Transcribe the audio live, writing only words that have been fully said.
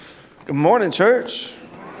Good morning, church.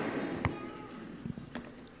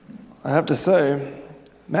 I have to say,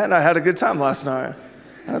 Matt and I had a good time last night.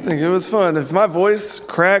 I think it was fun. If my voice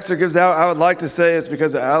cracks or gives out, I would like to say it's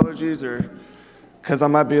because of allergies or because I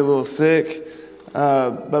might be a little sick.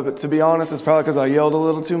 But to be honest, it's probably because I yelled a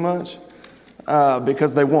little too much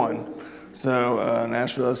because they won. So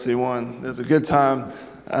Nashville FC won. It was a good time,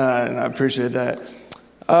 and I appreciate that.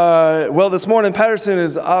 Well, this morning, Patterson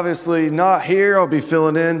is obviously not here. I'll be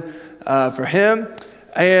filling in for him.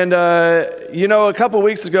 And, a couple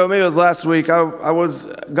weeks ago, maybe it was last week, I was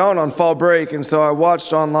gone on fall break, and so I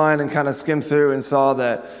watched online and kind of skimmed through and saw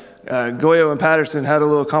that Goyo and Patterson had a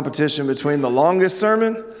little competition between the longest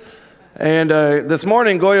sermon. And this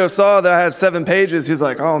morning, Goyo saw that I had 7 pages. He's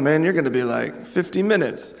like, oh, man, you're going to be like 50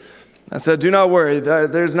 minutes. I said, do not worry.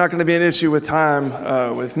 There's not going to be an issue with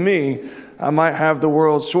time with me. I might have the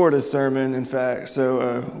world's shortest sermon, in fact,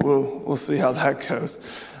 so we'll see how that goes.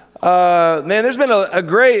 Man, there's been a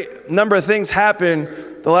great number of things happen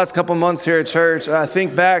the last couple months here at church. I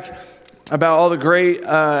think back about all the great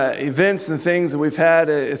events and things that we've had,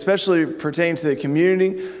 especially pertaining to the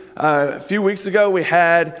community. A few weeks ago, we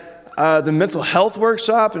had the mental health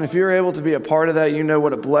workshop, and if you were able to be a part of that, you know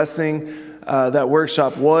what a blessing that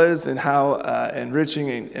workshop was and how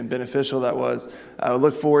enriching and beneficial that was. I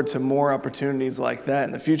look forward to more opportunities like that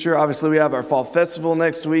in the future. Obviously, we have our fall festival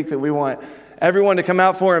next week that we want everyone to come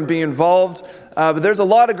out for and be involved. But there's a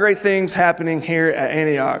lot of great things happening here at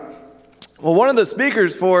Antioch. Well, one of the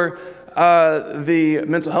speakers for the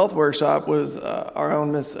mental health workshop was our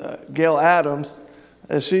own Miss Gail Adams.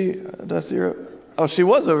 Is she? Did I see her? Oh, she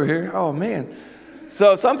was over here. Oh, man.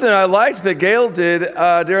 So something I liked that Gail did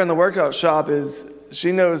during the workshop is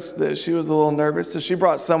she knows that she was a little nervous, so she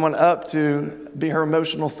brought someone up to be her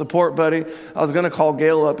emotional support buddy. I was going to call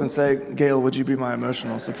Gail up and say, Gail, would you be my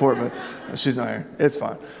emotional support? But she's not here. It's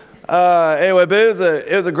fine. Anyway, but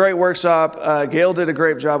it was a great workshop. Gail did a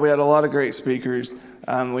great job. We had a lot of great speakers.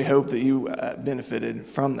 We hope that you benefited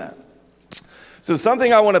from that. So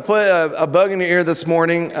something I want to put a bug in your ear this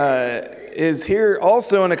morning is here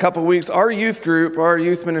also in a couple weeks. Our youth group, our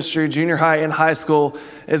youth ministry, junior high and high school,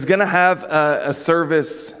 is going to have a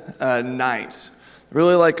service night.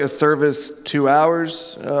 Really like a service 2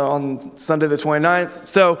 hours on Sunday the 29th.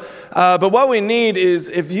 So, but what we need is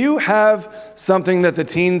if you have something that the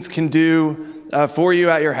teens can do for you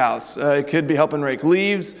at your house. It could be helping rake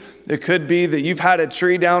leaves. It could be that you've had a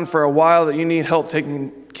tree down for a while that you need help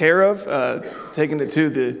taking care of, taking it to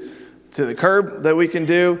the curb that we can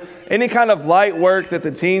do. Any kind of light work that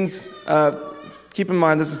the teens, keep in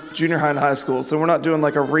mind this is junior high and high school, so we're not doing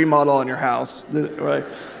like a remodel on your house, right?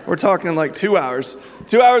 We're talking like 2 hours.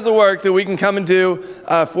 2 hours of work that we can come and do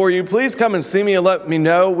for you. Please come and see me and let me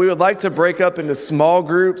know. We would like to break up into small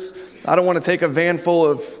groups. I don't want to take a van full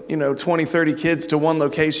of 20, 30 kids to one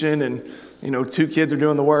location and 2 kids are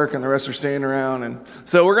doing the work and the rest are staying around. And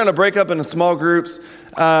so we're going to break up into small groups.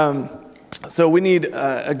 So we need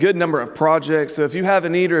a good number of projects. So if you have a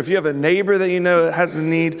need or if you have a neighbor that you know that has a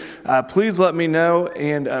need, please let me know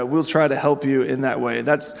and we'll try to help you in that way.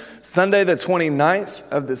 That's Sunday the 29th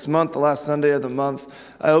of this month, the last Sunday of the month.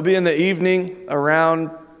 It'll be in the evening around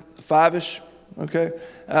 5-ish, okay?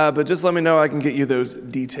 But just let me know, I can get you those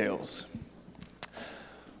details.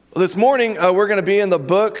 Well, this morning, we're going to be in the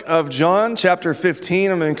book of John, chapter 15.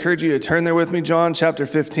 I'm going to encourage you to turn there with me, John, chapter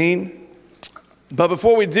 15. But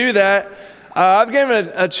before we do that, I've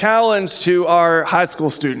given a challenge to our high school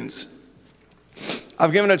students.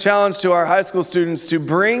 I've given a challenge to our high school students to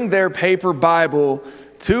bring their paper Bible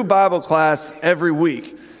to Bible class every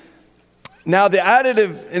week. Now, the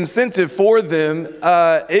additive incentive for them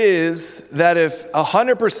is that if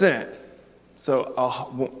 100%, so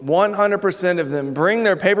 100% of them bring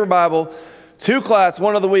their paper Bible to class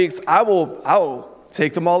one of the weeks, I will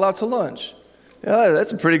take them all out to lunch. Yeah,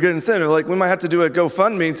 that's a pretty good incentive. Like, we might have to do a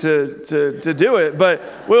GoFundMe to do it, but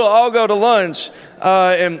we'll all go to lunch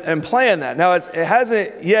and plan that. Now, it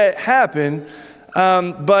hasn't yet happened,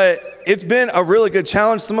 but it's been a really good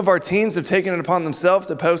challenge. Some of our teens have taken it upon themselves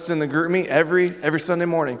to post in the group meet every Sunday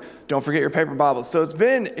morning. Don't forget your paper Bibles. So it's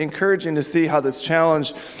been encouraging to see how this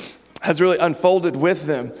challenge has really unfolded with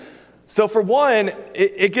them. So for one,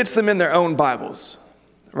 it gets them in their own Bibles,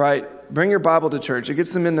 right? Bring your Bible to church. It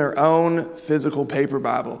gets them in their own physical paper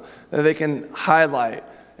Bible that they can highlight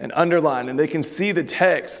and underline, and they can see the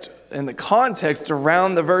text and the context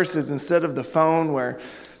around the verses instead of the phone where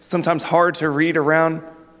it's sometimes hard to read around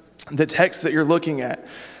the text that you're looking at.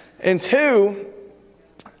 And two,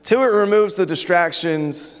 it removes the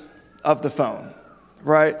distractions of the phone,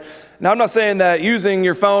 right? Now, I'm not saying that using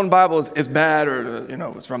your phone Bible is bad or,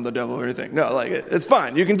 it's from the devil or anything. No, it's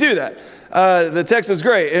fine. You can do that. The text is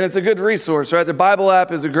great, and it's a good resource, right? The Bible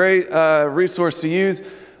app is a great resource to use.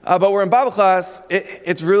 But we're in Bible class.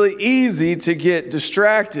 It's really easy to get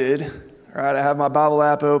distracted, right? I have my Bible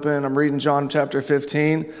app open. I'm reading John chapter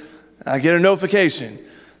 15. I get a notification.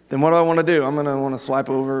 Then what do I want to do? I'm going to want to swipe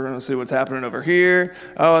over and see what's happening over here.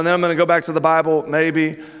 Oh, and then I'm going to go back to the Bible,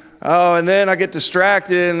 maybe. Oh, and then I get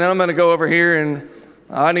distracted, and then I'm going to go over here and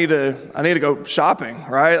I need to go shopping,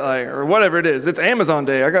 right? Or whatever it is. It's Amazon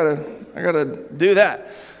day. I gotta do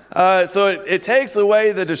that. So it takes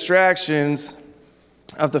away the distractions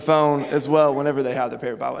of the phone as well whenever they have their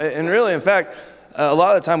paper Bible. And really, in fact, a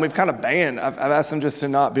lot of the time we've kind of banned. I've asked them just to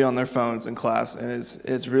not be on their phones in class, and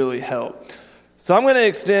it's really helped. So I'm going to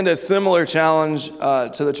extend a similar challenge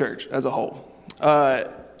to the church as a whole.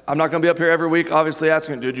 I'm not going to be up here every week, obviously,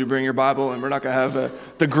 asking, did you bring your Bible? And we're not going to have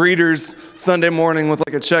the greeters Sunday morning with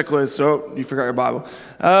like a checklist. So you forgot your Bible.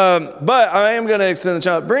 But I am going to extend the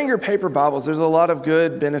challenge. Bring your paper Bibles. There's a lot of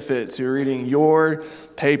good benefit to reading your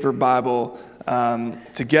paper Bible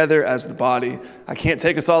together as the body. I can't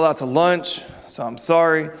take us all out to lunch, so I'm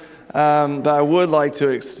sorry. But I would like to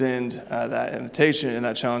extend that invitation and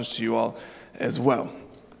that challenge to you all as well.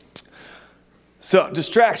 So,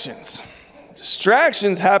 distractions.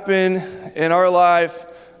 Distractions happen in our life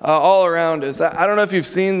all around us. I don't know if you've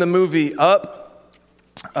seen the movie Up.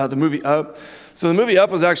 So the movie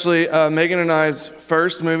Up was actually Megan and I's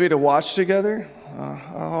first movie to watch together.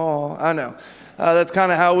 I know. That's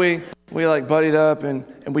kind of how we like buddied up and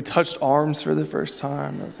we touched arms for the first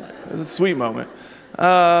time. It was a sweet moment.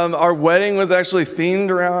 Our wedding was actually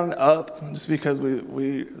themed around Up, just because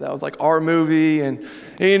that was like our movie, and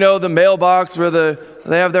the mailbox where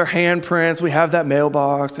they have their handprints. We have that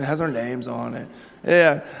mailbox, and it has our names on it.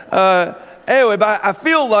 Yeah. Anyway, but I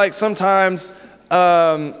feel like sometimes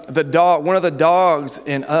one of the dogs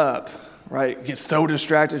in Up, right, gets so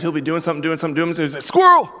distracted. He'll be doing something, so he's like,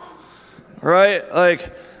 squirrel, right?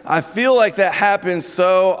 Like, I feel like that happens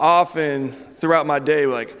so often throughout my day.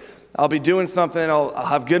 Like, I'll be doing something, I'll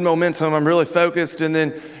have good momentum, I'm really focused, and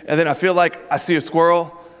then I feel like I see a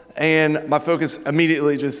squirrel, and my focus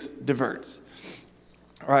immediately just diverts.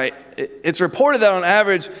 Right? It's reported that on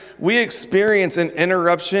average, we experience an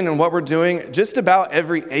interruption in what we're doing just about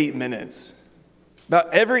every 8 minutes.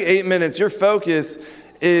 About every 8 minutes, your focus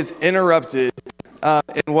is interrupted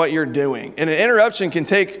in what you're doing. And an interruption can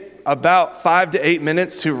take about 5 to 8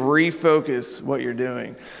 minutes to refocus what you're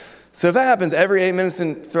doing. So if that happens every 8 minutes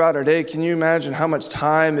throughout our day, can you imagine how much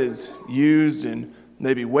time is used and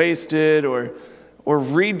maybe wasted or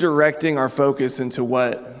redirecting our focus into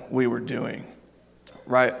what we were doing,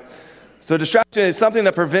 right? So distraction is something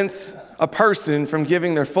that prevents a person from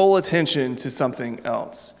giving their full attention to something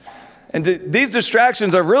else. And these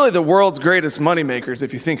distractions are really the world's greatest moneymakers,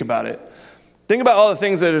 if you think about it. Think about all the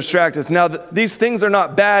things that distract us. Now, these things are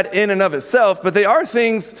not bad in and of itself, but they are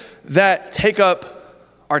things that take up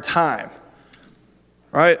our time,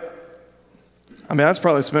 right? I mean, I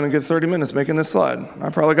probably spent a good 30 minutes making this slide. I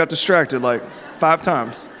probably got distracted like 5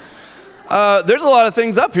 times. There's a lot of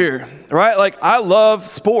things up here, right? Like, I love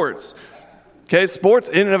sports. Okay, sports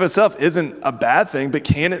in and of itself isn't a bad thing, but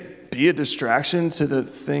can it be a distraction to the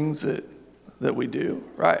things that we do,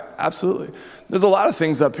 right? Absolutely. There's a lot of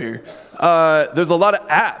things up here. There's a lot of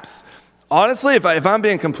apps. Honestly, if I'm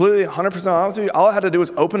being completely 100% honest with you, all I had to do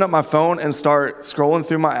was open up my phone and start scrolling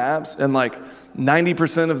through my apps, and like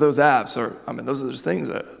 90% of those apps those are just things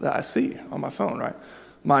that I see on my phone, right?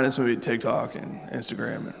 Minus maybe TikTok and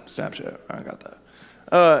Instagram and Snapchat. I got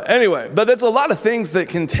that. Anyway, but that's a lot of things that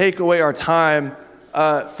can take away our time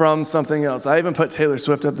from something else. I even put Taylor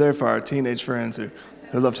Swift up there for our teenage friends who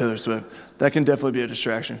love Taylor Swift. That can definitely be a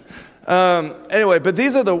distraction. Anyway, but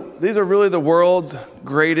these are really the world's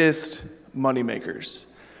greatest money makers.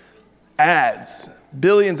 Ads.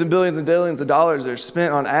 Billions and billions and billions of dollars are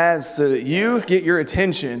spent on ads so that you get your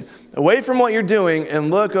attention away from what you're doing and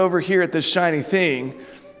look over here at this shiny thing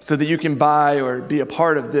so that you can buy or be a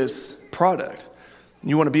part of this product.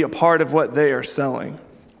 You want to be a part of what they are selling.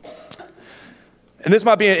 And this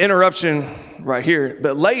might be an interruption right here,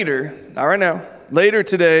 but later, not right now, later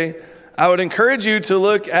today, I would encourage you to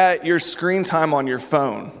look at your screen time on your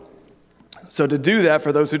phone. So to do that,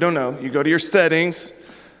 for those who don't know, you go to your settings,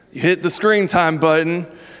 you hit the screen time button,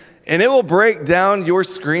 and it will break down your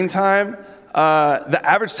screen time, the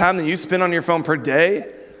average time that you spend on your phone per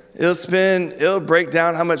day. It'll break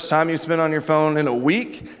down how much time you spend on your phone in a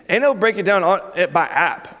week, and it'll break it down by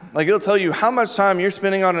app. Like, it'll tell you how much time you're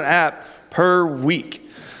spending on an app per week.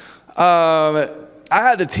 I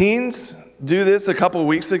had the teens do this a couple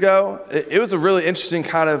weeks ago. It was a really interesting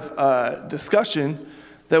kind of discussion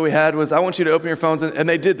that we had. Was I want you to open your phones, and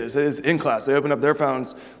they did this. It is in class. They opened up their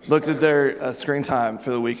phones, looked at their screen time for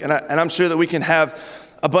the week, and I'm sure that we can have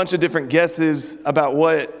a bunch of different guesses about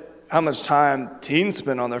how much time teens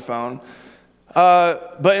spend on their phone.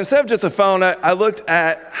 But instead of just a phone, I looked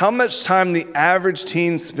at how much time the average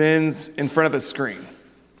teen spends in front of a screen,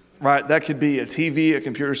 right? That could be a TV, a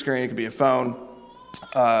computer screen, it could be a phone,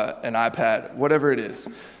 an iPad, whatever it is.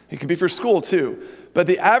 It could be for school too. But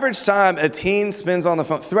the average time a teen spends on the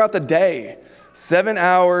phone throughout the day, 7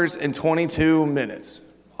 hours and 22 minutes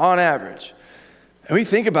on average. And we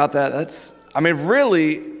think about that,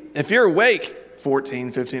 really, if you're awake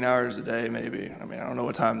 14, 15 hours a day, maybe. I don't know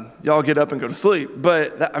what time y'all get up and go to sleep,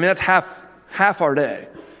 but that's half our day.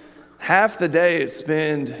 Half the day is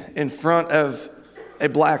spent in front of a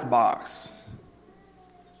black box.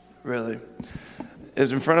 Really.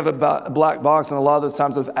 Is in front of a black box, and a lot of those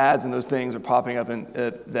times those ads and those things are popping up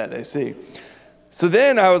that they see. So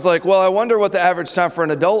then I was like, well, I wonder what the average time for an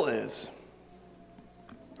adult is,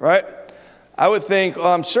 right? I would think,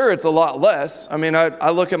 well, I'm sure it's a lot less. I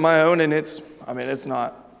look at my own, and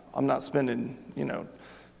I'm not spending,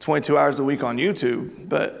 22 hours a week on YouTube,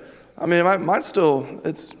 but mine still,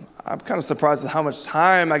 I'm kind of surprised at how much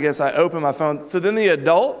time, I guess, I open my phone. So then the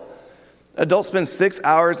adult spends 6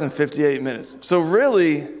 hours and 58 minutes. So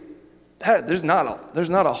really, there's not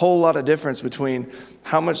a whole lot of difference between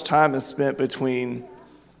how much time is spent between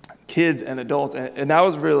kids and adults. And that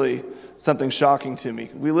was really something shocking to me.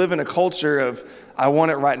 We live in a culture of, I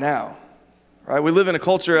want it right now, right? We live in a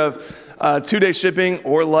culture of 2-day shipping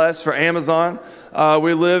or less for Amazon.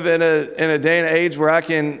 We live in a day and age where I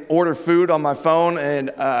can order food on my phone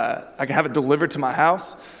and I can have it delivered to my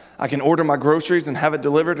house. I can order my groceries and have it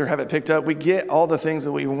delivered or have it picked up. We get all the things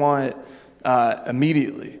that we want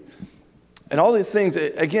immediately. And all these things,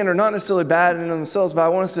 again, are not necessarily bad in themselves, but I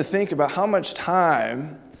want us to think about how much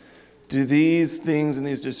time do these things and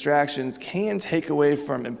these distractions can take away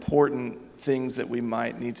from important things that we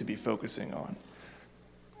might need to be focusing on.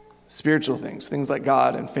 Spiritual things like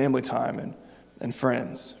God and family time and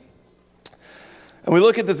friends. And we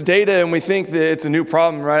look at this data and we think that it's a new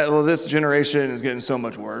problem, right? Well, this generation is getting so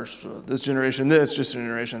much worse. This generation just a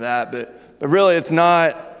generation that. But really, it's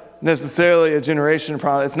not necessarily a generation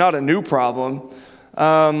problem. It's not a new problem.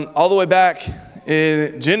 All the way back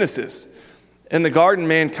in Genesis, in the garden,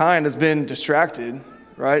 mankind has been distracted,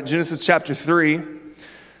 right? Genesis chapter 3,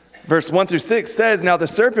 verse 1 through 6 says, "Now the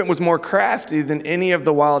serpent was more crafty than any of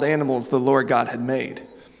the wild animals the Lord God had made.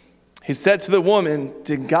 He said to the woman,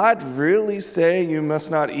 'Did God really say you must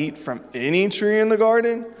not eat from any tree in the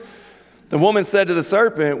garden?' The woman said to the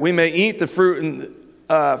serpent, 'We may eat the fruit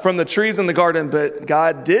from the trees in the garden, but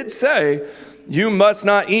God did say, you must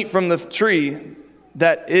not eat from the tree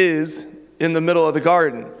that is in the middle of the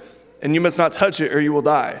garden, and you must not touch it or you will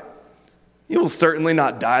die.' 'You will certainly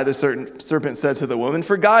not die,' the serpent said to the woman,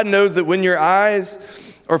 'for God knows that when you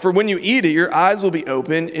eat it, your eyes will be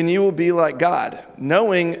open and you will be like God,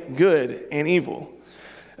 knowing good and evil.'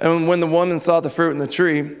 And when the woman saw the fruit in the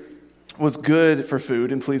tree was good for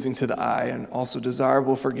food and pleasing to the eye and also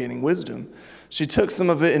desirable for gaining wisdom, she took some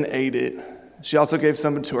of it and ate it. She also gave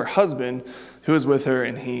some to her husband who was with her,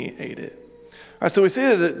 and he ate it." All right, so we see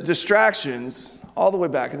that the distractions all the way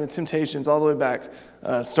back, and the temptations all the way back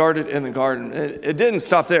started in the garden. It didn't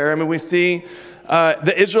stop there. We see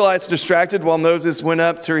the Israelites distracted while Moses went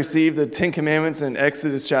up to receive the 10 Commandments in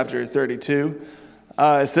Exodus chapter 32.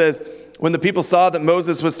 It says, "When the people saw that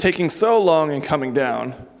Moses was taking so long in coming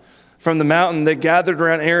down from the mountain, they gathered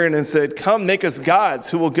around Aaron and said, 'Come, make us gods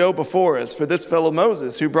who will go before us. For this fellow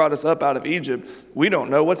Moses who brought us up out of Egypt, we don't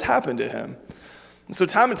know what's happened to him.'" And so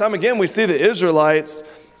time and time again, we see the Israelites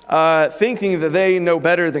thinking that they know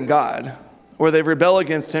better than God, or they rebel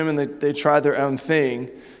against him and they try their own thing,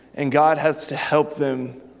 and God has to help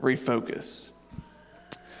them refocus.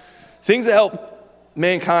 Things that help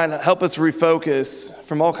mankind, help us refocus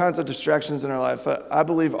from all kinds of distractions in our life, I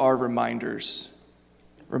believe are reminders.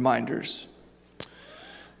 Reminders.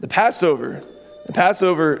 The Passover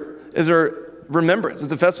is a remembrance.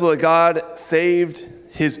 It's a festival that God saved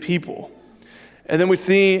his people. And then we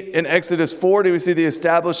see in Exodus 40, we see the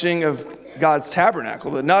establishing of God's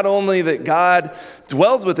tabernacle. That not only that God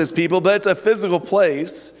dwells with his people, but it's a physical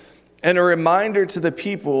place and a reminder to the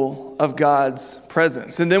people of God's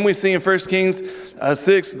presence. And then we see in 1 Kings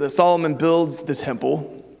 6 that Solomon builds the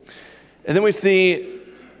temple. And then we see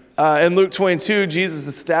in Luke 22, Jesus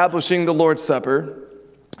establishing the Lord's Supper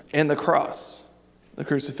and the cross, the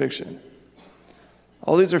crucifixion.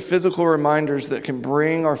 All these are physical reminders that can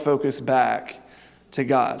bring our focus back to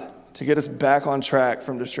God, to get us back on track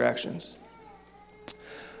from distractions.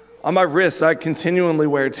 On my wrists, I continually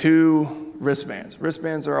wear 2 wristbands.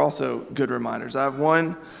 Wristbands are also good reminders. I have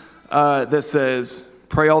one that says,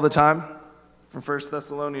 pray all the time, from 1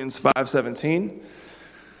 Thessalonians 5:17.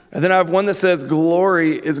 And then I have one that says,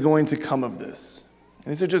 glory is going to come of this.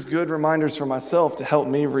 And these are just good reminders for myself to help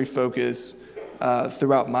me refocus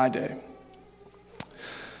throughout my day.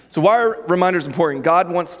 So why are reminders important?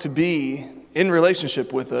 God wants to be in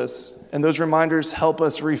relationship with us, and those reminders help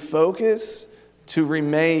us refocus to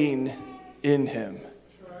remain in him,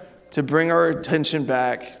 to bring our attention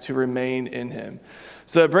back to remain in him.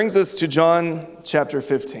 So it brings us to John chapter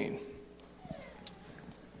 15.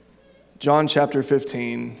 John chapter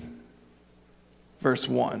 15, verse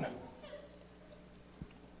 1.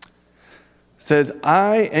 Says,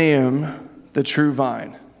 I am the true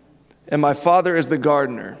vine, and my Father is the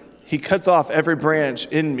gardener. He cuts off every branch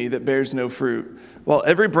in me that bears no fruit, while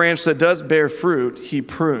every branch that does bear fruit, he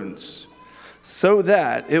prunes, so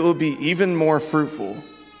that it will be even more fruitful.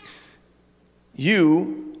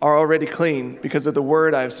 You are already clean because of the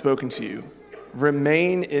word I have spoken to you.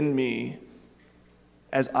 Remain in me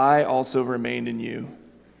as I also remained in you.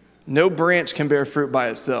 No branch can bear fruit by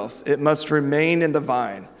itself. It must remain in the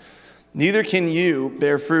vine. Neither can you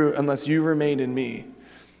bear fruit unless you remain in me.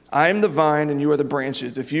 I am the vine and you are the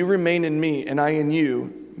branches. If you remain in me and I in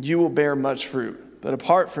you, you will bear much fruit. But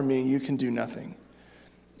apart from me, you can do nothing.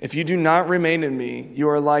 If you do not remain in me, you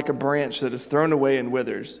are like a branch that is thrown away and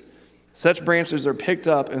withers. Such branches are picked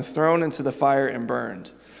up and thrown into the fire and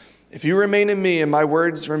burned. If you remain in me and my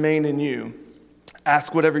words remain in you,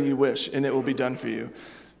 ask whatever you wish and it will be done for you.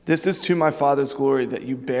 This is to my Father's glory that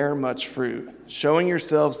you bear much fruit, showing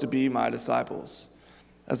yourselves to be my disciples.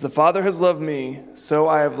 As the Father has loved me, so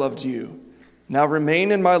I have loved you. Now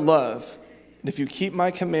remain in my love, and if you keep my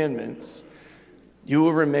commandments, you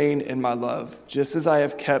will remain in my love, just as I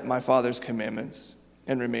have kept my Father's commandments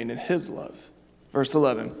and remain in his love. Verse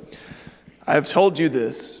 11, I have told you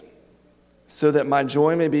this so that my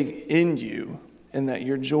joy may be in you and that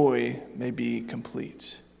your joy may be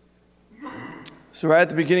complete. So right at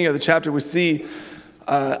the beginning of the chapter, we see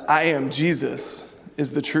I am Jesus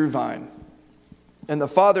is the true vine, and the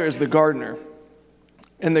Father is the gardener.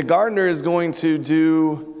 And the gardener is going to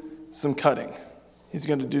do some cutting. He's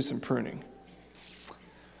going to do some pruning.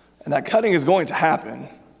 And that cutting is going to happen.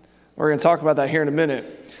 We're going to talk about that here in a minute.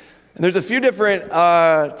 And there's a few different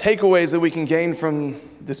takeaways that we can gain from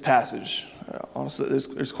this passage. Honestly,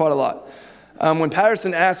 there's quite a lot. When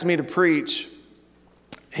Patterson asked me to preach,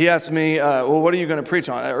 he asked me, well, what are you going to preach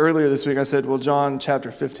on? Earlier this week, I said, well, John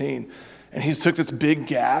chapter 15. And he took this big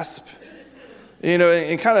gasp. You know,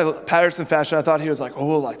 in kind of Patterson fashion, I thought he was like,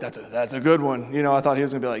 oh, like that's a good one. You know, I thought he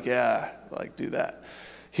was going to be like, yeah, like do that.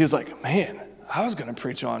 He was like, man, I was going to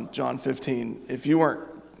preach on John 15 if you weren't,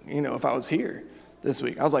 you know, if I was here this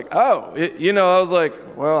week. I was like, oh, I was like,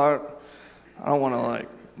 well, I don't want to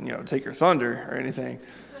like, take your thunder or anything.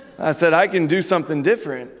 I said, I can do something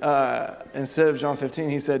different. Instead of John 15,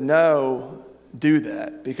 he said, no, do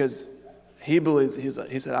that. Because he believes, he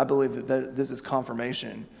said, I believe that this is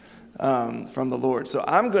confirmation from the Lord. So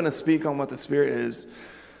I'm going to speak on what the Spirit is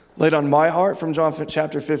laid on my heart from John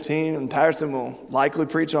chapter 15, and Patterson will likely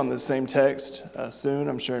preach on the same text soon,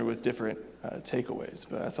 I'm sure, with different takeaways,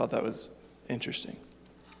 but I thought that was interesting.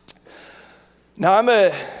 Now, I'm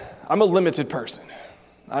a limited person.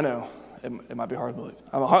 I know, it might be hard to believe.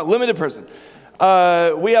 I'm a limited person.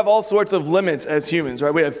 We have all sorts of limits as humans,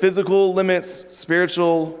 right? We have physical limits,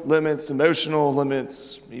 spiritual limits, emotional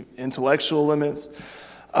limits, intellectual limits.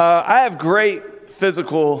 I have great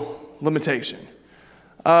physical limitation.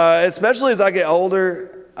 Especially as I get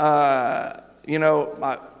older, I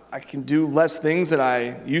can do less things that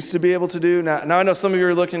I used to be able to do. Now I know some of you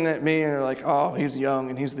are looking at me and are like, oh, he's young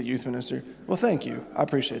and he's the youth minister. Well, thank you. I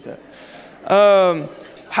appreciate that.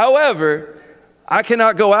 However, I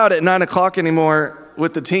cannot go out at 9 o'clock anymore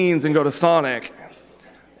with the teens and go to Sonic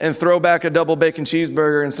and throw back a double bacon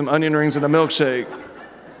cheeseburger and some onion rings and a milkshake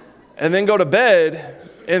and then go to bed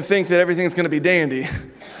and think that everything's going to be dandy.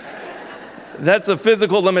 That's a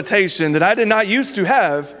physical limitation that I did not used to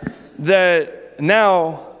have, that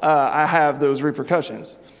now I have those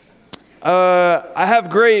repercussions. I have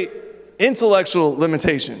great intellectual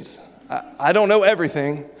limitations. I don't know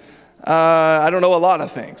everything. I don't know a lot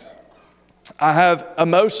of things. I have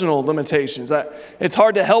emotional limitations. It's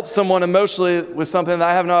hard to help someone emotionally with something that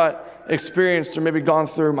I have not experienced or maybe gone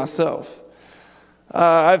through myself.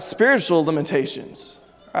 I have spiritual limitations.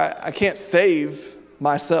 I can't save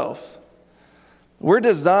myself. We're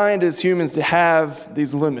designed as humans to have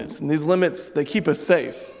these limits, and these limits, they keep us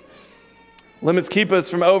safe. Limits keep us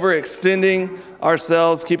from overextending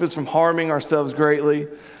ourselves, keep us from harming ourselves greatly.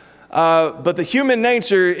 But the human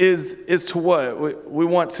nature is to what? We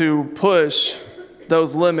want to push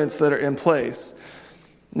those limits that are in place.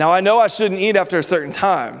 Now, I know I shouldn't eat after a certain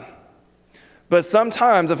time, but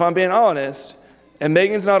sometimes, if I'm being honest, and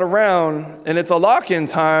Megan's not around, and it's a lock-in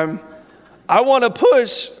time, I want to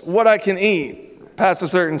push what I can eat past a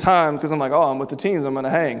certain time because I'm like, oh, I'm with the teens, I'm going to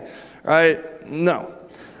hang, right? No.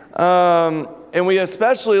 And we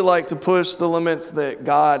especially like to push the limits that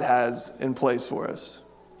God has in place for us.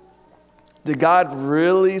 Did God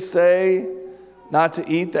really say not to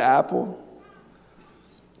eat the apple?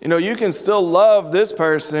 You know, you can still love this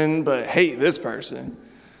person, but hate this person.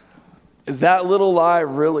 Is that little lie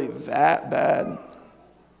really that bad?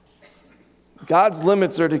 God's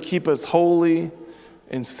limits are to keep us holy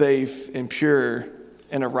and safe and pure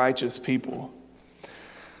and a righteous people.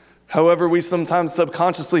 However, we sometimes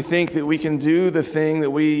subconsciously think that we can do the thing that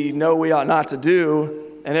we know we ought not to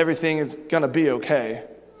do, and everything is going to be okay.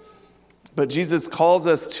 But Jesus calls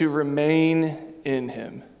us to remain in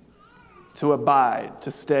him, to abide,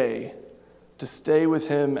 to stay with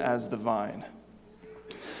him as the vine.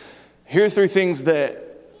 Here are three things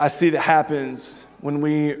that I see that happens when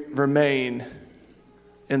we remain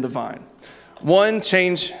in the vine. 1,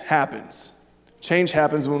 change happens. Change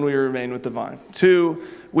happens when we remain with the vine. 2,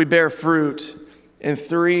 we bear fruit. And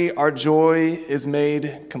 3, our joy is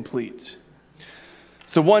made complete.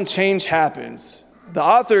 So 1, change happens. The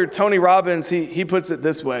author, Tony Robbins, he puts it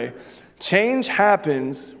this way. Change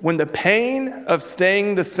happens when the pain of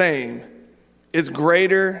staying the same is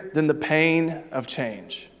greater than the pain of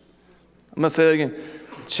change. I'm going to say that again.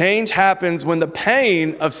 Change happens when the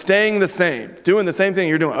pain of staying the same, doing the same thing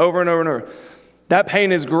you're doing over and over and over, that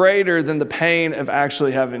pain is greater than the pain of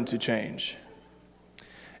actually having to change.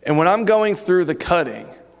 And when I'm going through the cutting,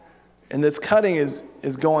 and this cutting is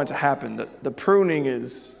going to happen, the pruning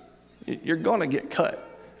is, you're going to get cut.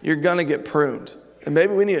 You're going to get pruned. And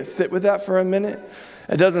maybe we need to sit with that for a minute.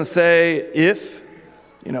 It doesn't say if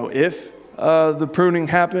the pruning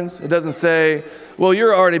happens. It doesn't say, well,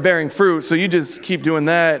 you're already bearing fruit, so you just keep doing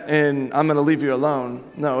that, and I'm going to leave you alone.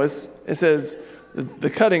 No, it says the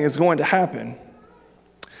cutting is going to happen.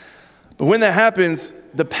 But when that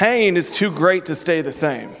happens, the pain is too great to stay the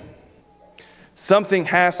same. Something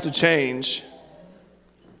has to change.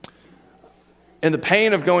 And the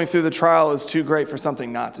pain of going through the trial is too great for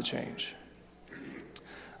something not to change.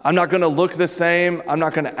 I'm not going to look the same. I'm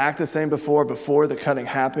not going to act the same before the cutting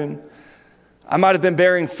happened. I might have been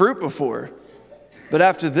bearing fruit before. But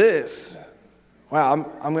after this, wow,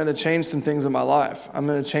 I'm going to change some things in my life. I'm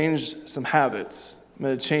going to change some habits. I'm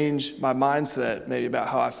going to change my mindset maybe about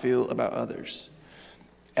how I feel about others.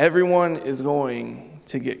 Everyone is going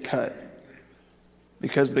to get cut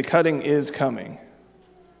because the cutting is coming.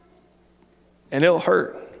 And it'll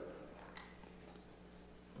hurt.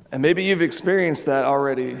 And maybe you've experienced that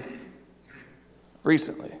already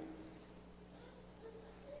recently.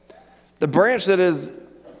 The branch that is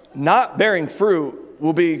not bearing fruit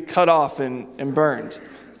will be cut off and burned.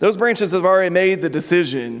 Those branches have already made the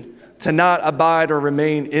decision to not abide or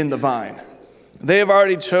remain in the vine. They have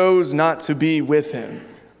already chose not to be with him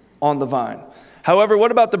on the vine. However, what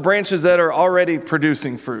about the branches that are already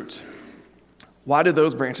producing fruit? Why did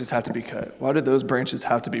those branches have to be cut? Why did those branches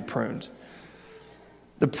have to be pruned?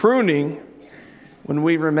 The pruning, when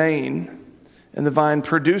we remain in the vine,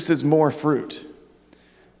 produces more fruit.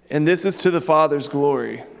 And this is to the Father's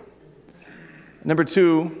glory. Number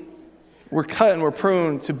 2, we're cut and we're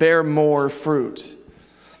pruned to bear more fruit.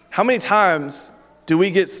 How many times do we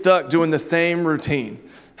get stuck doing the same routine?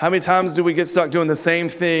 How many times do we get stuck doing the same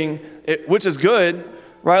thing, which is good,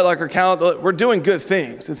 right? Like our calendar, we're doing good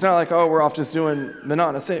things. It's not like, oh, we're off just doing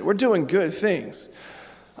monotonous things. We're doing good things.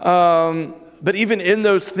 But even in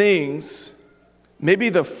those things, maybe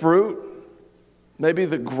the fruit, maybe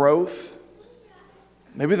the growth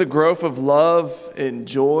of love and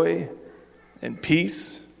joy and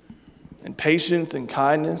peace and patience and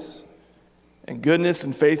kindness and goodness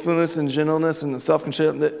and faithfulness and gentleness and the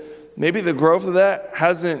self-control, that maybe the growth of that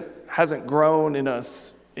hasn't grown in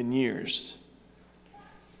us in years.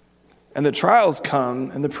 And the trials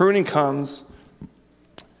come and the pruning comes,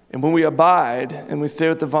 and when we abide and we stay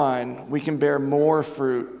with the vine, we can bear more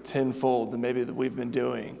fruit tenfold than maybe that we've been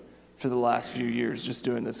doing for the last few years, just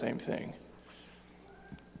doing the same thing.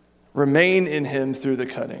 Remain in him through the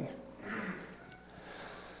cutting.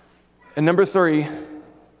 And number 3,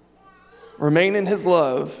 remain in his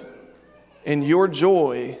love, and your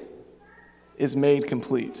joy is made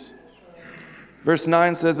complete. Verse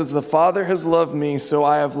 9 says, as the Father has loved me, so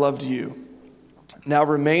I have loved you. Now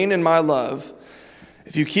remain in my love.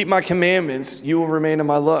 If you keep my commandments, you will remain in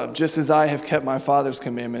my love, just as I have kept my Father's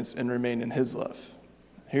commandments and remain in his love.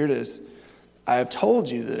 Here it is. I have told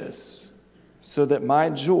you this so that my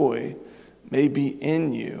joy may be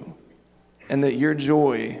in you and that your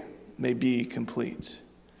joy may be complete.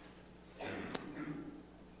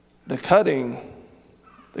 The cutting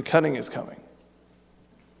is coming.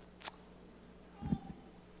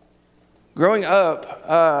 Growing up,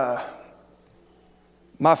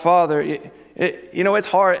 my father, it's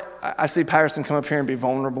hard. I see Patterson come up here and be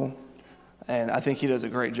vulnerable, and I think he does a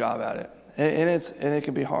great job at it. And it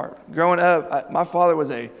can be hard. Growing up, my father was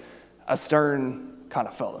a stern kind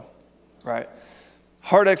of fellow, right?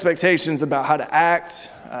 Hard expectations about how to act,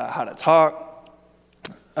 how to talk.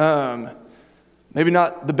 Maybe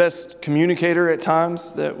not the best communicator at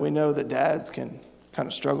times that we know that dads can kind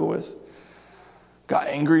of struggle with. Got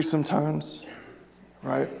angry sometimes,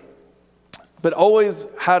 right? But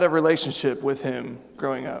always had a relationship with him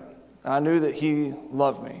growing up. I knew that he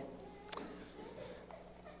loved me.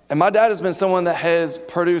 And my dad has been someone that has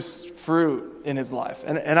produced fruit in his life.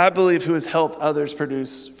 And I believe who has helped others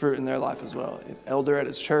produce fruit in their life as well. He's elder at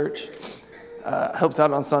his church, helps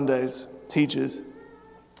out on Sundays, teaches.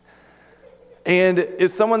 And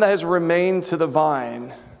is someone that has remained to the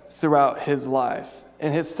vine throughout his life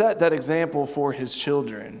and has set that example for his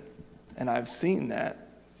children. And I've seen that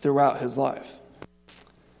throughout his life.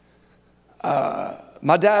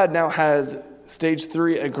 My dad now has stage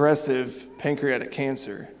 3 aggressive pancreatic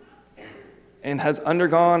cancer and has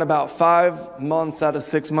undergone about 5 months out of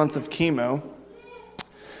 6 months of chemo.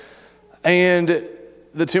 And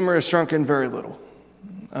the tumor has shrunken very little.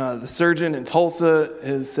 The surgeon in Tulsa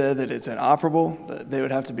has said that it's inoperable, that they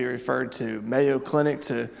would have to be referred to Mayo Clinic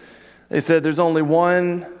they said there's only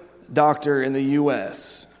one doctor in the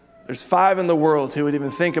U.S. There's 5 in the world who would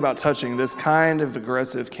even think about touching this kind of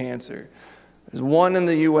aggressive cancer. There's one in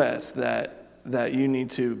the U.S. that you need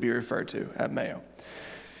to be referred to at Mayo.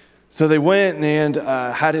 So they went and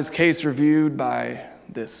had his case reviewed by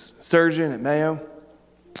this surgeon at Mayo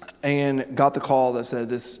and got the call that said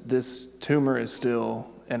this tumor is still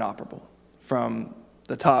inoperable from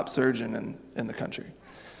the top surgeon in the country.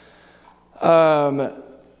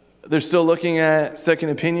 They're still looking at second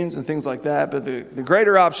opinions and things like that, but the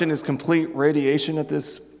greater option is complete radiation at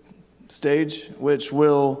this stage, which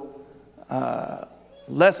will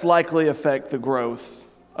less likely affect the growth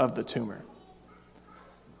of the tumor,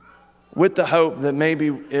 with the hope that maybe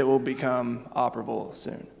it will become operable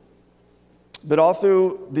soon. But all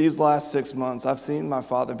through these last 6 months, I've seen my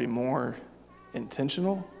father be more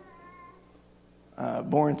intentional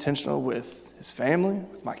with his family,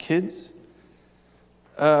 with my kids.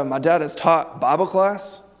 My dad has taught Bible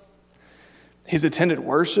class. He's attended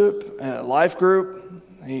worship and a life group.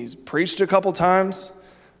 He's preached a couple times.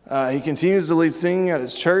 He continues to lead singing at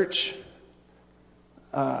his church.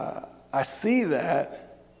 I see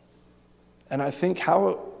that, and I think,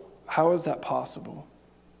 how is that possible?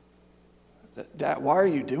 Dad, why are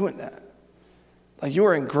you doing that? Like, you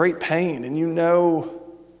are in great pain, and you know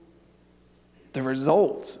the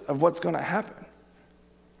result of what's going to happen.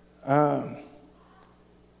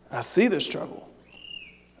 I see the struggle.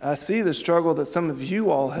 I see the struggle that some of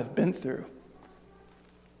you all have been through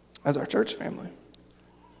as our church family,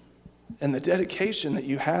 and the dedication that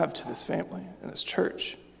you have to this family and this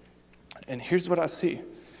church. And here's what I see.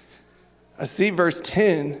 I see verse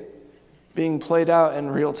 10 being played out in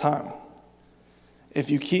real time. If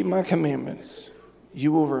you keep my commandments,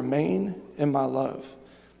 you will remain in my love,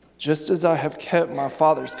 just as I have kept my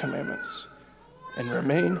Father's commandments and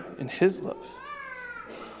remain in his love.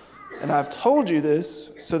 And I've told you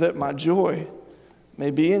this so that my joy may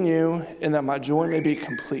be in you and that my joy may be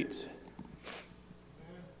complete.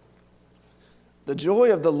 The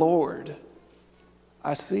joy of the Lord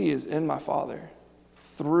I see is in my Father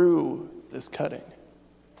through this cutting.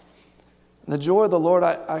 And the joy of the Lord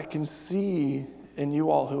I can see in you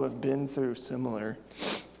all who have been through similar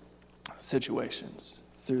situations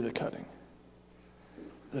through the cutting.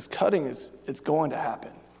 This cutting it's going to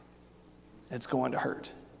happen. It's going to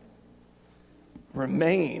hurt.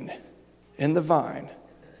 Remain in the vine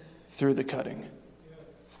through the cutting.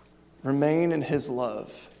 Remain in his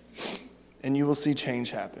love, and you will see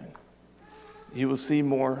change happen. You will see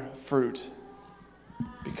more fruit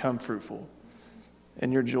become fruitful,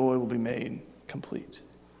 and your joy will be made complete.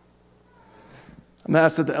 I'm going to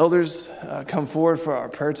ask that the elders come forward for our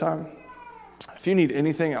prayer time. If you need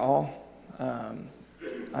anything at all,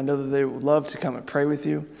 I know that they would love to come and pray with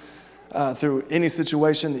you through any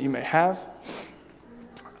situation that you may have.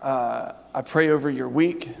 I pray over your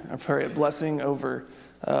week. I pray a blessing over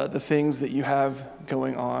the things that you have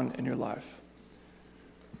going on in your life.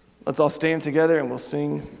 Let's all stand together and we'll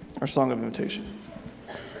sing our song of invitation.